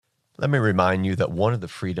Let me remind you that one of the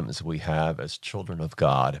freedoms we have as children of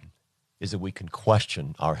God is that we can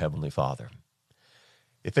question our Heavenly Father.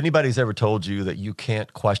 If anybody's ever told you that you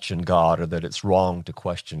can't question God or that it's wrong to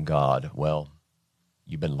question God, well,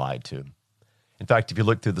 you've been lied to. In fact, if you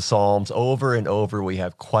look through the Psalms over and over, we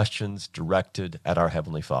have questions directed at our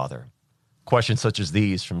Heavenly Father. Questions such as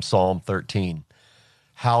these from Psalm 13.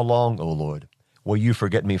 How long, O Lord, will you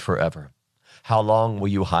forget me forever? How long will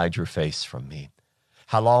you hide your face from me?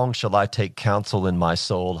 How long shall I take counsel in my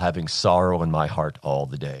soul, having sorrow in my heart all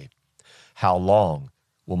the day? How long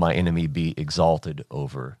will my enemy be exalted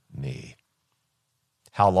over me?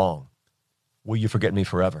 How long will you forget me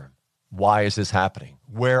forever? Why is this happening?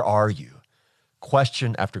 Where are you?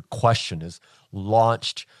 Question after question is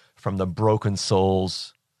launched from the broken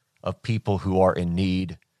souls of people who are in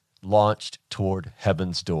need, launched toward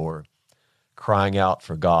heaven's door, crying out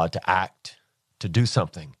for God to act, to do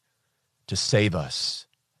something, to save us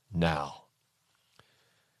now.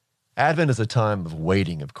 Advent is a time of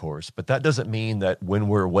waiting, of course, but that doesn't mean that when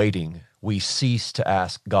we're waiting, we cease to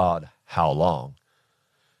ask God how long.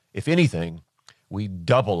 If anything, we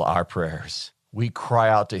double our prayers. We cry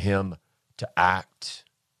out to him to act,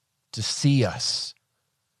 to see us,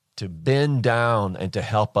 to bend down and to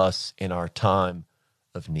help us in our time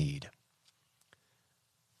of need.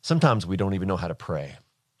 Sometimes we don't even know how to pray.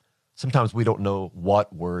 Sometimes we don't know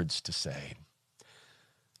what words to say.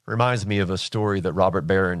 Reminds me of a story that Robert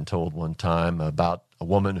Barron told one time about a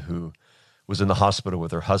woman who was in the hospital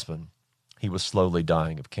with her husband. He was slowly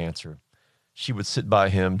dying of cancer. She would sit by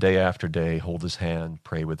him day after day, hold his hand,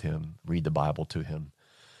 pray with him, read the Bible to him.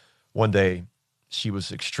 One day, she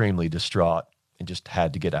was extremely distraught and just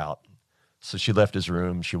had to get out. So she left his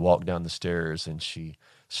room, she walked down the stairs, and she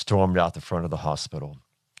stormed out the front of the hospital.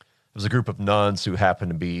 There was a group of nuns who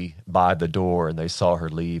happened to be by the door, and they saw her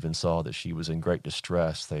leave and saw that she was in great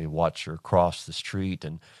distress. They watched her cross the street,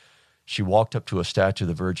 and she walked up to a statue of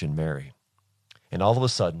the Virgin Mary. And all of a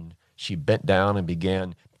sudden, she bent down and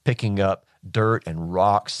began picking up dirt and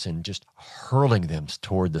rocks and just hurling them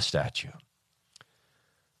toward the statue.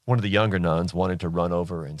 One of the younger nuns wanted to run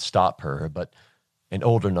over and stop her, but an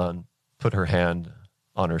older nun put her hand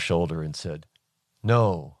on her shoulder and said,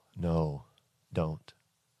 "No, don't.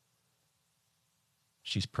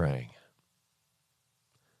 She's praying."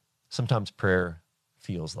 Sometimes prayer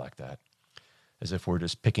feels like that, as if we're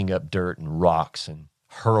just picking up dirt and rocks and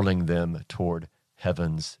hurling them toward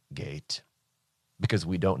heaven's gate, because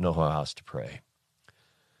we don't know how else to pray.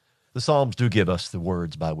 The Psalms do give us the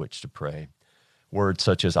words by which to pray. Words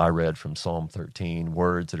such as I read from Psalm 13,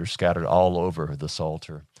 words that are scattered all over the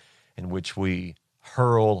Psalter, in which we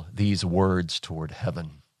hurl these words toward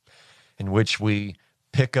heaven, in which we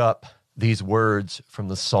pick up these words from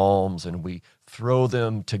the Psalms and we throw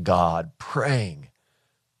them to God, praying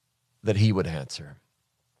that he would answer.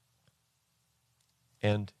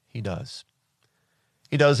 And he does.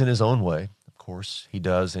 He does in his own way, of course. He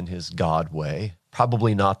does in his God way,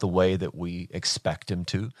 probably not the way that we expect him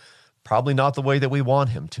to, probably not the way that we want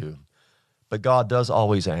him to, but God does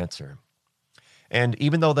always answer. And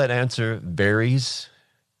even though that answer varies,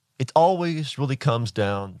 it always really comes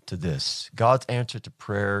down to this. God's answer to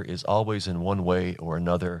prayer is always in one way or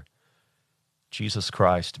another. Jesus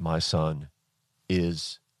Christ, my son,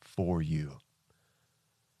 is for you.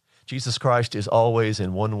 Jesus Christ is always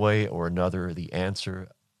in one way or another the answer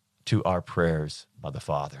to our prayers by the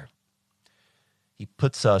Father. He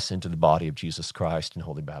puts us into the body of Jesus Christ in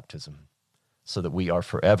holy baptism so that we are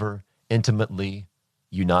forever intimately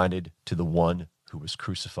united to the one who was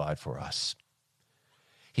crucified for us.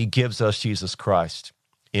 He gives us Jesus Christ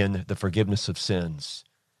in the forgiveness of sins.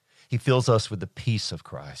 He fills us with the peace of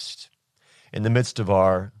Christ. In the midst of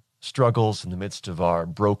our struggles, in the midst of our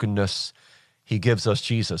brokenness, he gives us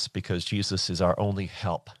Jesus because Jesus is our only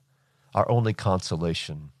help, our only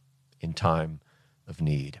consolation in time of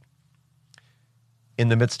need. In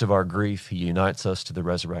the midst of our grief, he unites us to the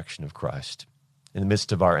resurrection of Christ. In the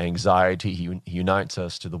midst of our anxiety, he unites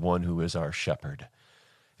us to the one who is our shepherd.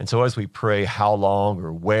 And so as we pray how long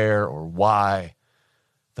or where or why,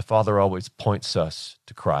 the Father always points us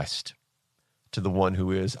to Christ, to the one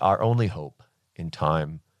who is our only hope in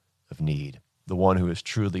time of need, the one who is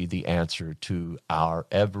truly the answer to our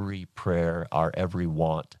every prayer, our every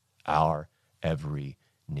want, our every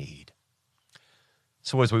need.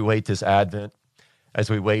 So as we wait this Advent, as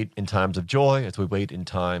we wait in times of joy, as we wait in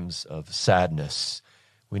times of sadness,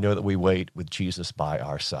 we know that we wait with Jesus by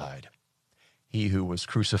our side. He who was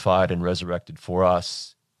crucified and resurrected for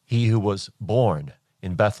us, he who was born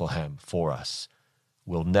in Bethlehem for us,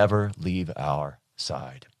 will never leave our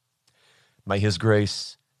side. May his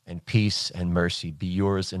grace and peace and mercy be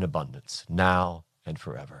yours in abundance, now and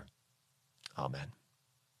forever. Amen.